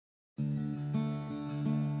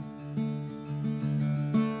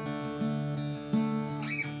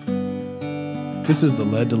This is the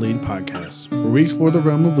Led to Lead podcast, where we explore the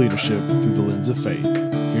realm of leadership through the lens of faith.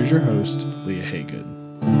 Here's your host, Leah Haygood.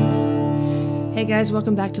 Hey guys,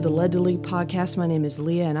 welcome back to the Led to Lead podcast. My name is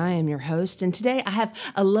Leah and I am your host. And today I have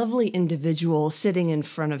a lovely individual sitting in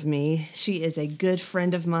front of me. She is a good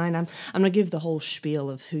friend of mine. I'm going to give the whole spiel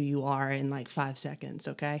of who you are in like 5 seconds,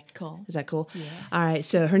 okay? Cool. Is that cool? Yeah. All right,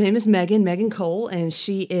 so her name is Megan Cole, and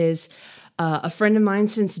she is a friend of mine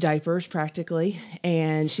since diapers practically.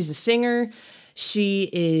 And she's a singer. She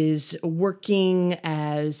is working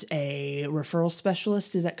as a referral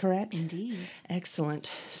specialist. Is that correct? Indeed. Excellent.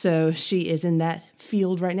 So she is in that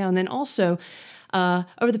field right now. And then also,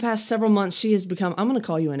 over the past several months, she has become, I'm going to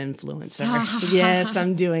call you an influencer. Yes,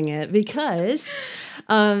 I'm doing it because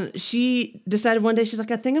she decided one day, she's like,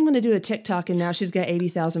 I think I'm going to do a TikTok. And now she's got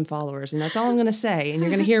 80,000 followers. And that's all I'm going to say. And you're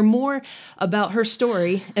going to hear more about her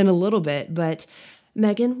story in a little bit. But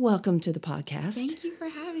Megan, welcome to the podcast. Thank you for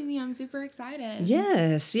having me. I'm super excited.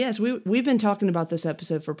 Yes. We've been talking about this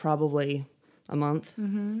episode for probably a month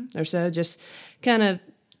or so, just kind of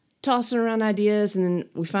tossing around ideas, and then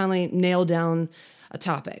we finally nailed down a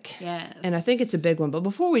topic. Yes. And I think it's a big one. But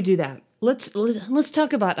before we do that, let's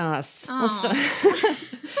talk about us. Let's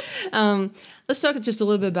talk just a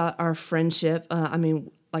little bit about our friendship.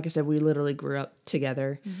 Like I said, we literally grew up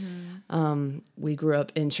together. We grew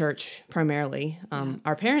up in church primarily.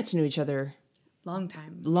 Our parents knew each other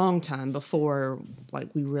long time before like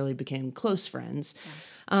we really became close friends.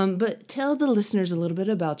 But tell the listeners a little bit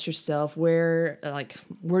about yourself. Where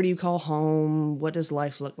do you call home? What does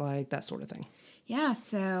life look like? That sort of thing. Yeah,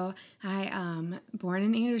 so I born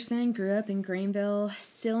in Anderson, grew up in Greenville,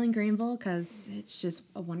 still in Greenville because it's just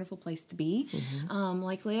a wonderful place to be.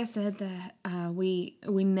 Like Leah said, that we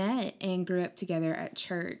met and grew up together at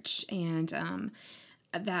church, and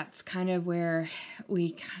that's kind of where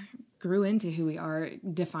we grew into who we are,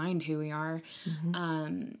 defined who we are.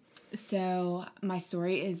 So my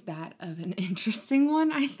story is that of an interesting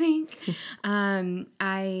one, I think.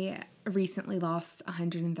 I recently lost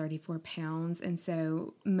 134 pounds, and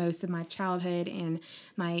so most of my childhood and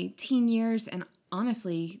my teen years and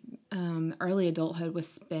honestly early adulthood was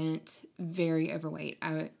spent very overweight,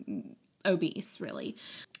 obese really.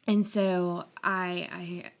 And so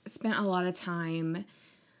I spent a lot of time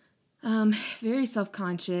very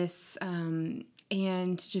self-conscious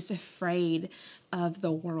and just afraid of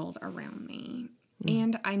the world around me.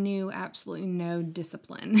 And I knew absolutely no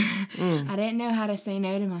discipline. I didn't know how to say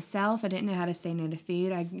no to myself. I didn't know how to say no to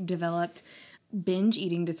food. I developed binge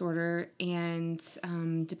eating disorder and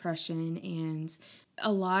depression. And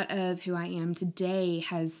a lot of who I am today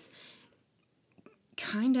has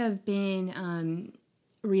kind of been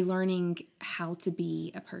relearning how to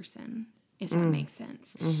be a person, if that makes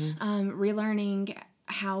sense. Relearning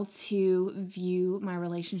how to view my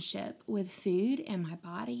relationship with food and my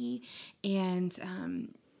body, and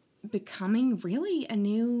becoming really a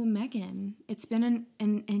new Megan. It's been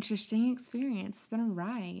an interesting experience. It's been a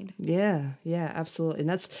ride. Yeah, absolutely. And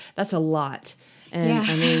that's a lot. And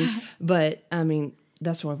Yeah.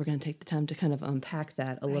 That's why we're going to take the time to kind of unpack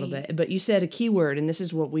that a little bit. But you said a key word, and this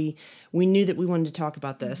is what we knew that we wanted to talk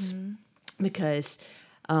about this because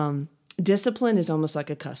discipline is almost like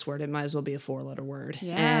a cuss word. It might as well be a 4-letter word.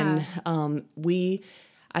 Yeah. And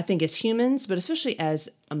I think as humans, but especially as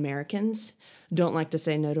Americans, don't like to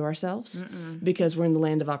say no to ourselves because we're in the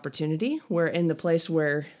land of opportunity. We're in the place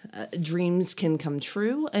where dreams can come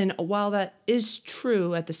true. And while that is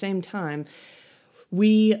true at the same time,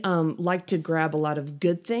 we like to grab a lot of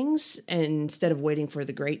good things instead of waiting for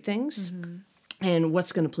the great things. And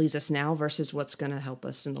what's going to please us now versus what's going to help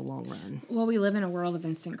us in the long run. Well, we live in a world of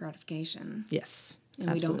instant gratification. Yes, and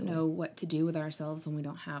absolutely. we don't know what to do with ourselves when we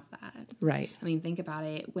don't have that. Right. I mean, think about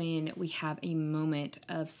it. When we have a moment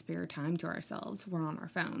of spare time to ourselves, we're on our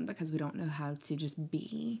phone because we don't know how to just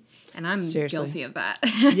be. And I'm guilty of that.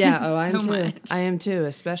 Yeah. Oh, I am too. Much. I am too.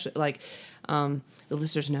 Especially the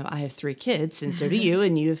listeners know I have 3 kids, and so do you,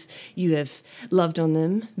 and you have loved on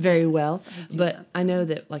them very well. But I know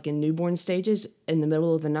that like in newborn stages, in the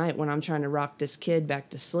middle of the night when I'm trying to rock this kid back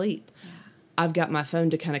to sleep, I've got my phone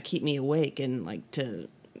to kind of keep me awake and like to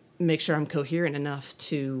make sure I'm coherent enough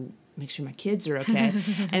to make sure my kids are okay.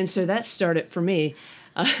 And so that started for me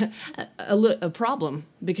a problem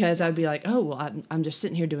because I'd be like, oh, well, I'm just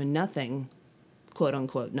sitting here doing nothing, quote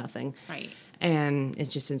unquote, nothing. Right. And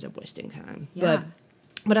it just ends up wasting time. Yeah.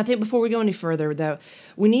 But I think before we go any further, though,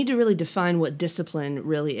 we need to really define what discipline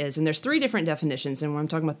really is. And there's 3 different definitions, and when I'm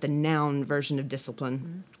talking about the noun version of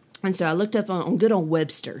discipline. And so I looked up on good old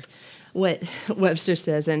Webster. what Webster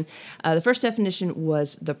says. And the first definition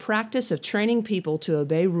was the practice of training people to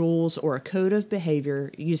obey rules or a code of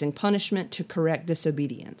behavior using punishment to correct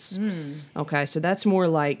disobedience. Okay, so that's more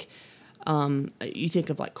like you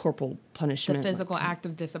think of like corporal punishment. The physical act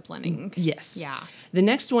of disciplining. Yes. Yeah. The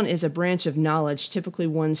next one is a branch of knowledge, typically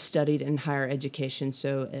one studied in higher education.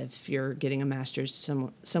 So if you're getting a master's,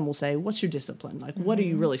 some will say, what's your discipline? Like, what are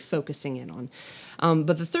you really focusing in on?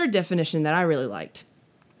 But the third definition that I really liked,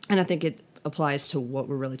 and I think it applies to what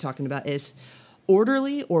we're really talking about, is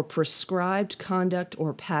orderly or prescribed conduct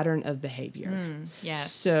or pattern of behavior.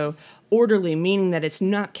 Yes. So orderly, meaning that it's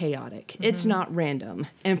not chaotic, it's not random,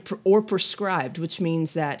 and or prescribed, which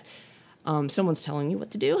means that someone's telling you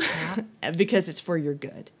what to do because it's for your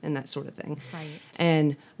good and that sort of thing. Right.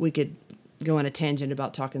 And we could go on a tangent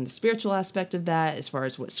about talking the spiritual aspect of that, as far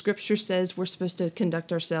as what Scripture says we're supposed to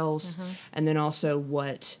conduct ourselves, and then also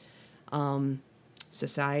what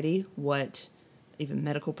society, what even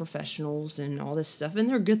medical professionals and all this stuff. And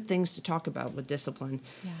there are good things to talk about with discipline.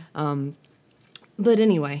 Yeah. But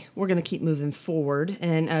anyway, we're going to keep moving forward.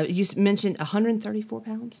 And you mentioned 134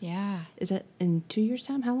 pounds? Yeah. Is that in 2 years'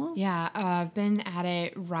 time? How long? Yeah, I've been at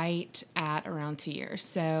it right at around 2 years.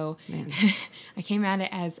 So Man. I came at it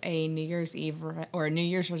as a New Year's Eve or a New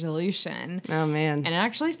Year's resolution. Oh, man. And it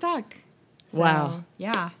actually stuck. So, Wow.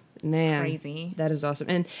 Yeah. Man. Crazy. That is awesome.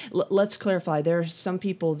 And let's clarify, there are some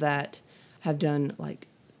people that have done like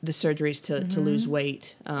the surgeries to lose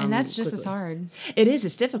weight. And that's just as quickly. hard. It is.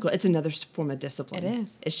 It's difficult. It's another form of discipline. It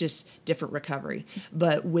is. It's just different recovery.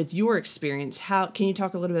 But with your experience, how can you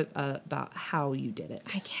talk a little bit about how you did it?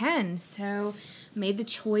 I can. So made the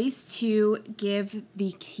choice to give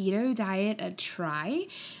the keto diet a try.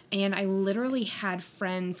 And I literally had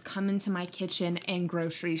friends come into my kitchen and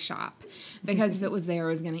grocery shop because if it was there, I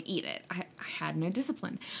was going to eat it. I had no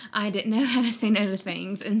discipline. I didn't know how to say no to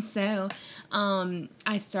things. And so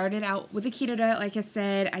I started out with the keto diet. Like I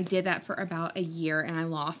said, I did that for about a year and I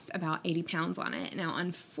lost about 80 pounds on it. Now,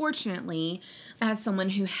 unfortunately, as someone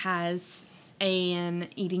who has an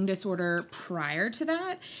eating disorder prior to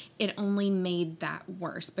that, it only made that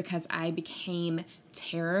worse because I became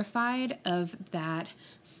terrified of that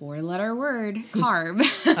 4-letter word, carb,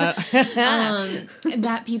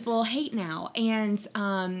 that people hate now. And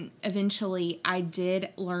eventually I did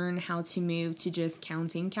learn how to move to just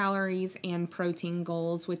counting calories and protein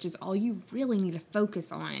goals, which is all you really need to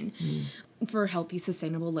focus on for healthy,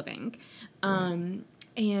 sustainable living.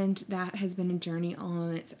 And that has been a journey all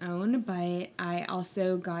on its own, but I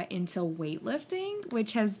also got into weightlifting,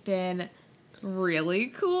 which has been really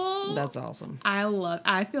cool. That's awesome.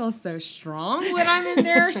 I feel so strong when I'm in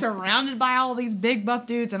there surrounded by all these big buff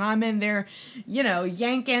dudes and I'm in there,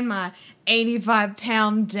 yanking my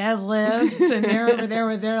 85-pound deadlifts and they're over there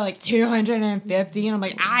with their like 250 and I'm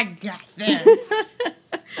like, I got this.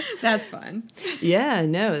 That's fun. Yeah,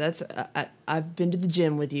 no, that's I've been to the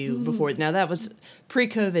gym with you before. Now that was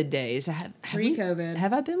pre-COVID days. Pre-COVID.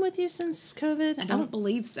 Have I been with you since COVID? I don't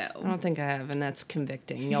believe so. I don't think I have, and that's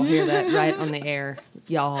convicting. Y'all hear that right on the air,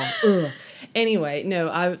 y'all. Ugh. Anyway, no,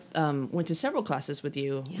 I went to several classes with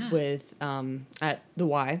you with at the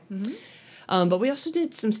Y. But we also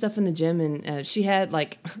did some stuff in the gym, and she had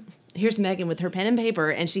like. Here's Megan with her pen and paper,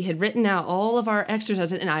 and she had written out all of our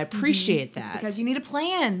exercises, and I appreciate that. Because you need a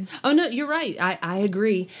plan. Oh, no, you're right. I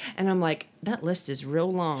agree. And I'm like, that list is real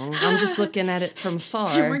long. I'm just looking at it from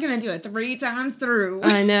far. We're going to do it 3 times through.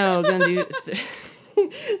 I know. Going to do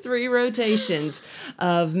 3 rotations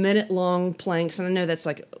of minute-long planks, and I know that's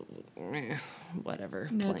like, whatever.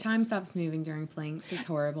 No, plank. time stops moving during planks. It's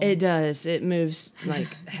horrible. It does. It moves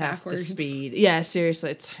like half the speed. Yeah,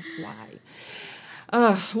 seriously. It's why.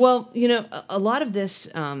 Well, a lot of this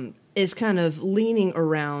is kind of leaning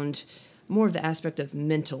around more of the aspect of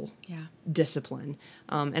mental discipline.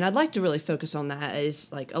 And I'd like to really focus on that is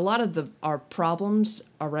like a lot of our problems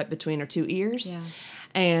are right between our 2 ears. Yeah.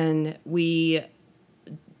 And the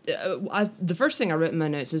first thing I wrote in my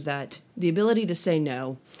notes is that the ability to say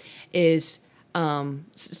no is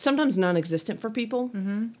sometimes non-existent for people,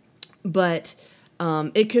 but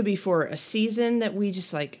it could be for a season that we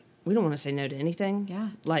just like, we don't want to say no to anything. Yeah.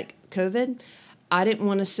 Like COVID, I didn't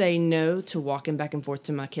want to say no to walking back and forth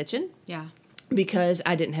to my kitchen. Yeah. Because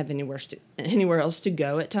I didn't have anywhere else to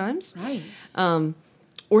go at times. Right.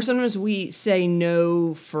 Or sometimes we say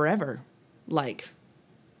no forever. Like,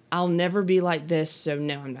 I'll never be like this, so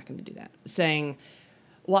no, I'm not going to do that. Saying,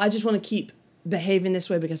 well, I just want to keep behaving this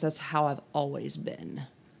way because that's how I've always been.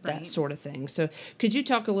 That Right. sort of thing. So could you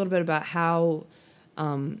talk a little bit about how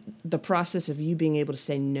the process of you being able to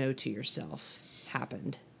say no to yourself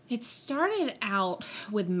happened? It started out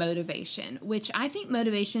with motivation, which I think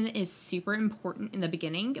motivation is super important in the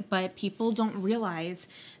beginning, but people don't realize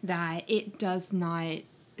that it does not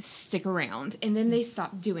stick around, and then they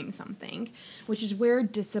stop doing something, which is where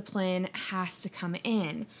discipline has to come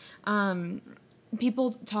in.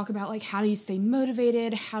 People talk about, like, how do you stay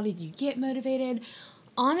motivated? How did you get motivated?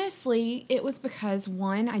 Honestly, it was because,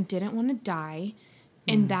 one, I didn't want to die,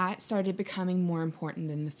 and that started becoming more important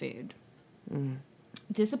than the food.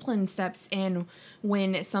 Discipline steps in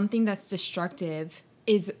when something that's destructive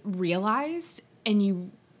is realized and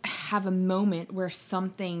you have a moment where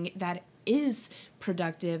something that is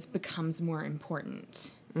productive becomes more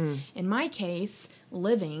important. In my case,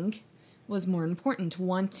 living was more important.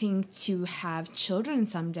 Wanting to have children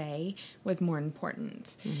someday was more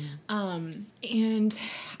important. And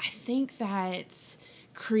I think that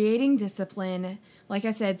creating discipline, like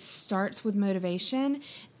I said, starts with motivation,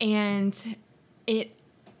 and it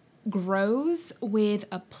grows with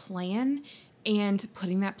a plan and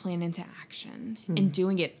putting that plan into action and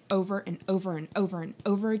doing it over and over and over and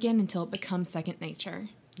over again until it becomes second nature.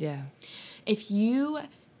 Yeah. If you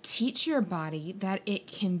teach your body that it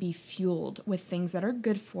can be fueled with things that are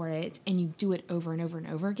good for it, and you do it over and over and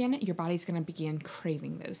over again, your body's going to begin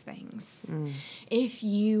craving those things. If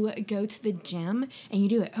you go to the gym and you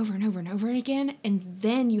do it over and over and over again, and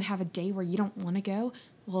then you have a day where you don't want to go,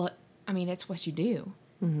 well, I mean, it's what you do.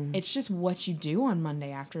 It's just what you do on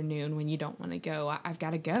Monday afternoon when you don't want to go. I've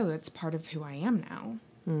got to go. It's part of who I am now.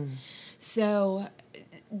 So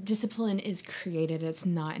discipline is created. It's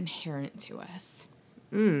not inherent to us.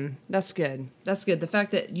 That's good. That's good. The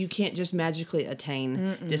fact that you can't just magically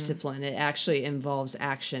attain discipline. It actually involves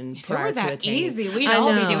action prior to attaining. Easy, we'd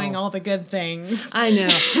all be doing all the good things. I know.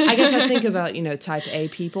 I guess I think about, type A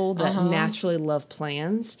people that naturally love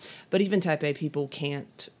plans, but even type A people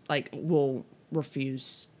can't, will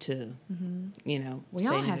refuse to, we say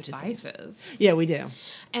all no have to vices. things. Yeah, we do.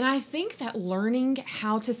 And I think that learning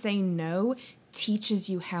how to say no teaches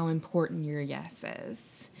you how important your yes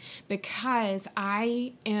is, because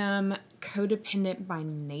I am codependent by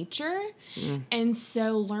nature. And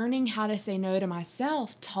so learning how to say no to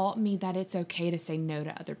myself taught me that it's okay to say no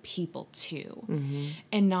to other people too,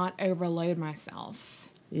 and not overload myself.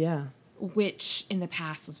 Yeah. Which in the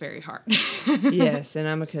past was very hard. Yes, and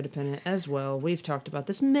I'm a codependent as well. We've talked about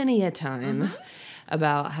this many a time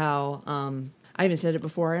about how I even said it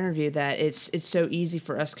before our interview that it's so easy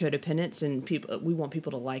for us codependents, and we want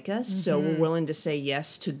people to like us, so we're willing to say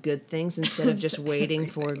yes to good things instead of just waiting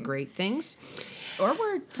for great things. Or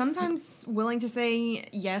we're sometimes willing to say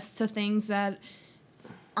yes to things that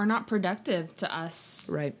are not productive to us.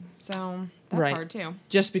 Right. So that's hard too.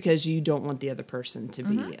 Just because you don't want the other person to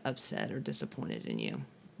be upset or disappointed in you.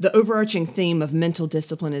 The overarching theme of mental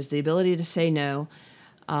discipline is the ability to say no.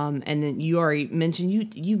 And then you already mentioned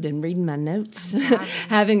you've been reading my notes,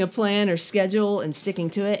 having a plan or schedule and sticking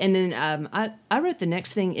to it. And then I wrote the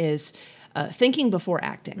next thing is thinking before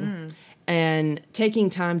acting and taking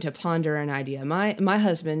time to ponder an idea. My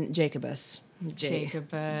husband, Jacobus,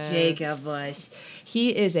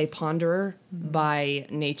 he is a ponderer by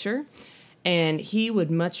nature, and he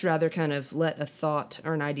would much rather kind of let a thought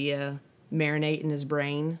or an idea marinate in his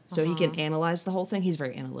brain so he can analyze the whole thing. He's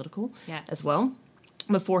very analytical as well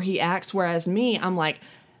before he acts, whereas me, I'm like,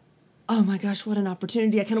 oh my gosh, what an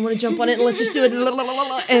opportunity. I kind of want to jump on it and let's just do it.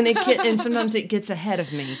 And sometimes it gets ahead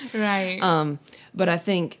of me. Right. But I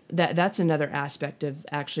think that's another aspect of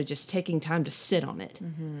actually just taking time to sit on it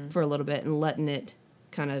for a little bit and letting it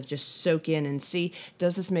kind of just soak in and see,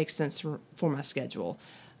 does this make sense for my schedule?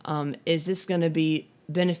 Is this going to be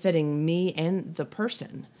benefiting me and the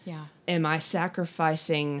person? Yeah. Am I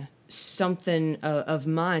sacrificing something of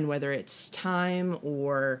mine, whether it's time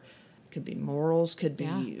or could be morals, could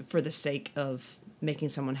be for the sake of making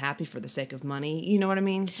someone happy, for the sake of money. You know what I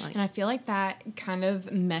mean? And I feel like that kind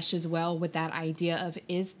of meshes well with that idea of,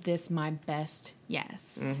 is this my best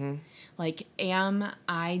yes? Like, am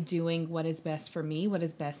I doing what is best for me, what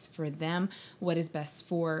is best for them, what is best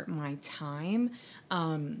for my time?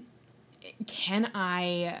 Can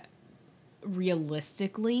I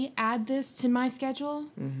realistically add this to my schedule?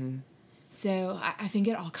 So I think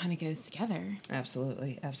it all kind of goes together.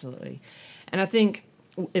 Absolutely. And I think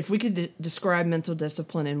if we could describe mental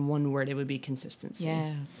discipline in one word, it would be consistency.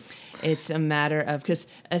 Yes. It's a matter of, because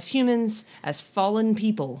as humans, as fallen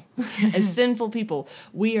people, as sinful people,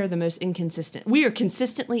 we are the most inconsistent. We are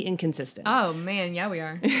consistently inconsistent. Oh, man. Yeah, we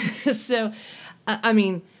are. So, I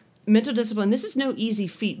mean, mental discipline, this is no easy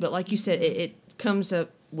feat, but like you said, it comes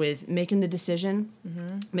up with making the decision,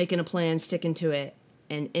 making a plan, sticking to it,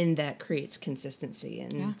 and in that creates consistency.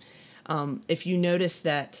 And If you notice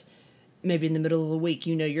that maybe in the middle of the week,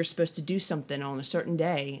 you're supposed to do something on a certain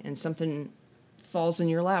day and something falls in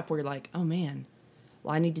your lap where you're like, oh man,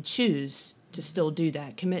 well, I need to choose to still do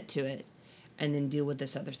that, commit to it, and then deal with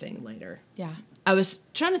this other thing later. Yeah. I was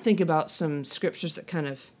trying to think about some scriptures that kind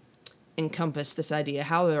of encompass this idea.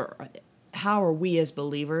 How are we as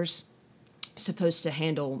believers supposed to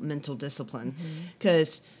handle mental discipline?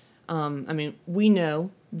 Because, we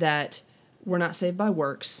know that we're not saved by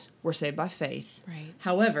works. We're saved by faith. Right.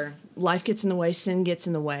 However, life gets in the way, sin gets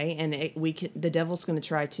in the way, and the devil's going to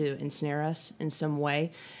try to ensnare us in some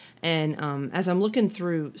way. And as I'm looking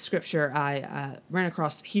through Scripture, I ran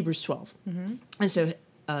across Hebrews 12. And so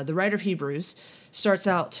the writer of Hebrews starts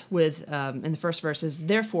out with, in the first verses,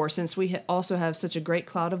 therefore, since we also have such a great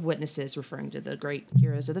cloud of witnesses, referring to the great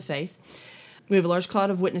heroes of the faith, we have a large cloud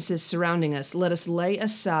of witnesses surrounding us. Let us lay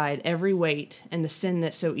aside every weight and the sin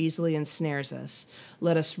that so easily ensnares us.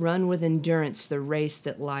 Let us run with endurance the race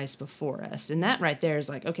that lies before us. And that right there is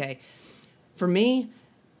like, okay, for me,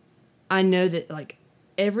 I know that like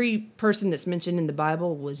every person that's mentioned in the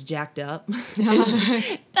Bible was jacked up.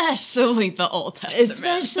 Especially the Old Testament.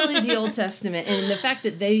 Especially the Old Testament. And the fact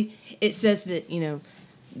that it says that,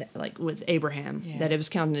 like with Abraham, that it was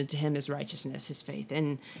counted to him as righteousness, his faith.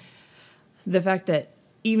 And the fact that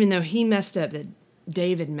even though he messed up, that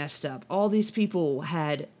David messed up, all these people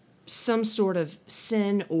had some sort of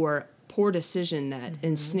sin or poor decision that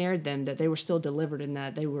ensnared them, that they were still delivered in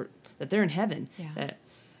that they're in heaven, that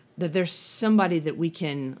there's somebody that we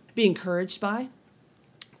can be encouraged by,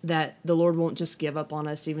 that the Lord won't just give up on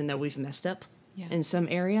us even though we've messed up in some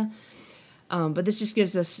area. But this just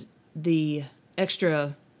gives us the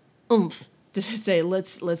extra oomph to say,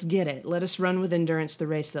 let's get it. Let us run with endurance the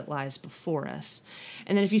race that lies before us.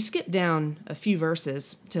 And then if you skip down a few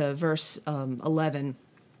verses to verse 11,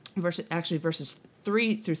 verses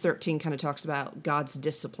 3 through 13 kind of talks about God's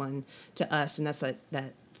discipline to us, and that's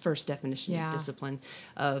that first definition of discipline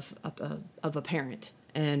of a parent,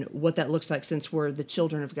 and what that looks like since we're the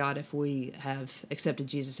children of God if we have accepted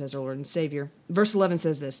Jesus as our Lord and Savior. Verse 11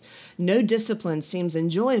 says this: no discipline seems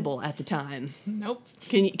enjoyable at the time. Nope.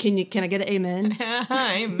 Can I get an amen?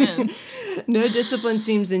 Amen. No discipline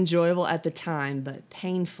seems enjoyable at the time, but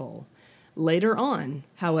painful. Later on,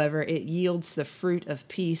 however, it yields the fruit of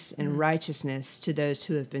peace and righteousness to those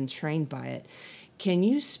who have been trained by it. Can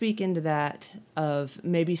you speak into that of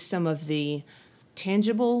maybe some of the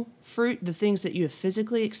tangible fruit, the things that you have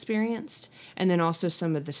physically experienced, and then also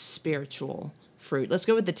some of the spiritual fruit? Let's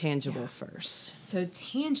go with the tangible first. So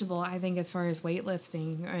tangible, I think, as far as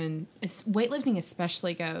weightlifting, and weightlifting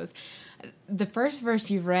especially goes, the first verse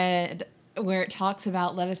you've read where it talks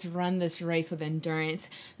about let us run this race with endurance,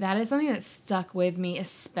 that is something that stuck with me,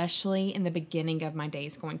 especially in the beginning of my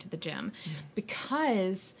days going to the gym,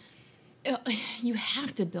 because you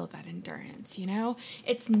have to build that endurance,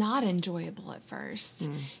 It's not enjoyable at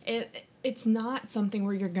first. It's not something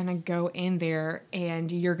where you're going to go in there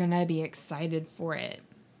and you're going to be excited for it.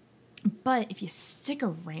 But if you stick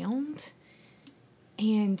around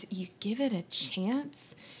and you give it a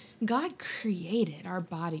chance, God created our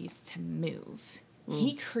bodies to move.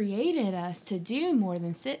 He created us to do more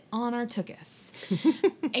than sit on our tuchus.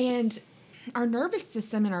 And our nervous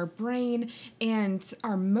system and our brain and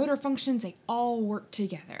our motor functions, they all work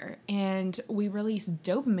together. And we release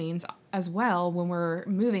dopamines as well when we're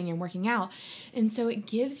moving and working out. And so it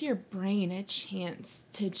gives your brain a chance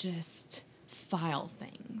to just file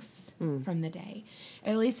things from the day.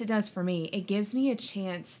 At least it does for me. It gives me a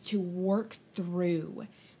chance to work through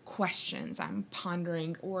questions I'm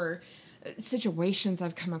pondering or situations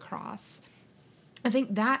I've come across. I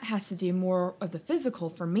think that has to do more of the physical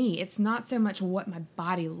for me. It's not so much what my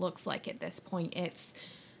body looks like at this point. It's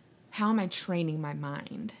how am I training my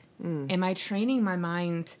mind? Am I training my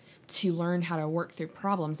mind to learn how to work through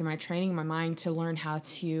problems? Am I training my mind to learn how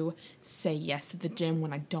to say yes to the gym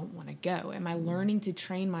when I don't want to go? Am I learning to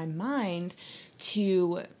train my mind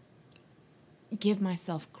to give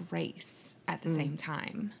myself grace at the same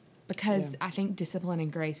time? Because I think discipline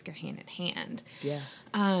and grace go hand in hand. Yeah.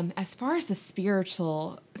 As far as the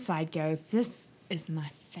spiritual side goes, this is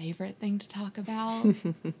my favorite thing to talk about.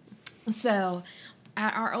 So,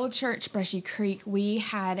 at our old church, Brushy Creek, we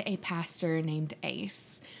had a pastor named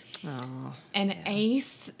Ace. Oh, and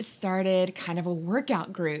Ace started kind of a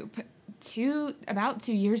workout group about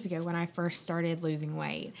 2 years ago when I first started losing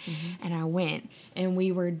weight. And I went and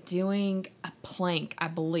we were doing a plank, I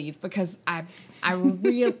believe, because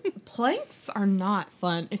planks are not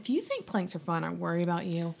fun. If you think planks are fun, I worry about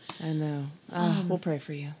you. I know. We'll pray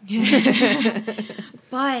for you.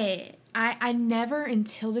 But I never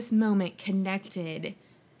until this moment connected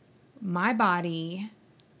my body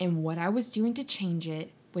and what I was doing to change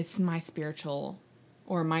it with my spiritual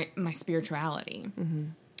or my spirituality. Mm-hmm.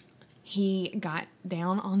 He got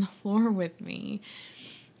down on the floor with me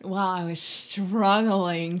while I was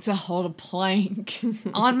struggling to hold a plank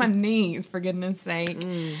on my knees, for goodness sake.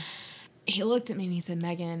 He looked at me and he said,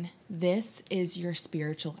 Megan, this is your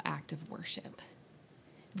spiritual act of worship.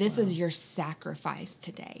 This is your sacrifice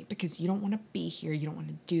today, because you don't want to be here. You don't want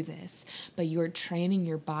to do this, but you are training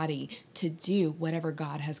your body to do whatever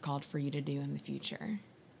God has called for you to do in the future.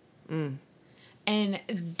 And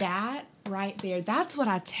that right there, that's what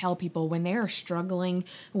I tell people when they are struggling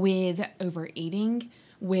with overeating,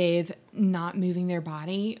 with not moving their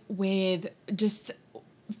body, with just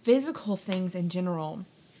physical things in general.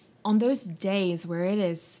 On those days where it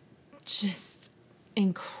is just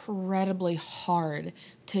incredibly hard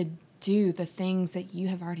to do the things that you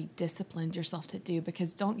have already disciplined yourself to do,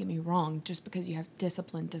 because don't get me wrong, just because you have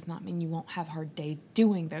discipline does not mean you won't have hard days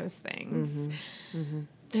doing those things.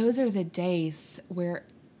 Those are the days where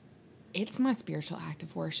it's my spiritual act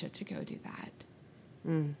of worship to go do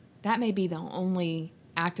that. That may be the only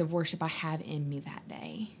act of worship I have in me that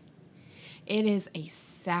day. It is a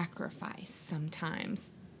sacrifice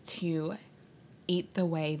sometimes to eat the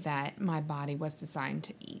way that my body was designed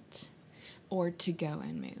to eat, or to go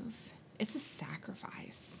and move. It's a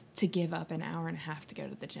sacrifice to give up an hour and a half to go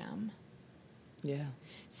to the gym. Yeah.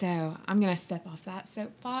 So I'm going to step off that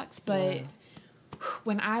soapbox, but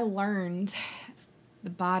when I learned the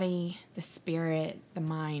body, the spirit, the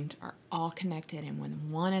mind are all connected, and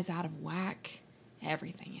when one is out of whack,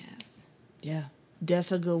 everything is. Yeah.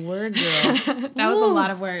 That's a good word, girl. That was a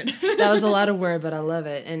lot of word. That was a lot of word, but I love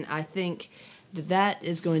it. And I think that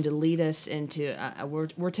is going to lead us into,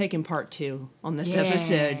 we're taking part 2 on this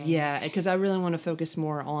episode. Yeah, because I really want to focus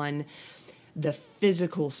more on the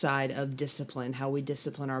physical side of discipline, how we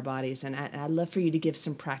discipline our bodies. And I'd love for you to give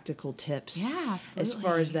some practical tips as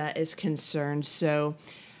far as that is concerned. So,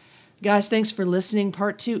 guys, thanks for listening.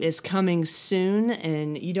 Part 2 is coming soon,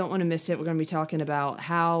 and you don't want to miss it. We're going to be talking about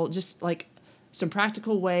how just like some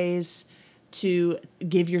practical ways to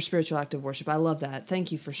give your spiritual act of worship. I love that.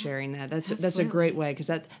 Thank you for sharing that. That's a great way, because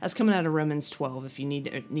that's coming out of Romans 12. If you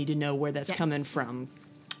need to know where that's coming from,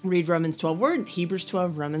 read Romans 12. We're in Hebrews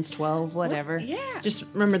 12, Romans 12, whatever. Yeah. Just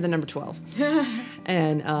remember the number 12.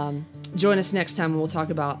 And join us next time when we'll talk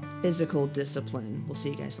about physical discipline. We'll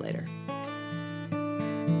see you guys later.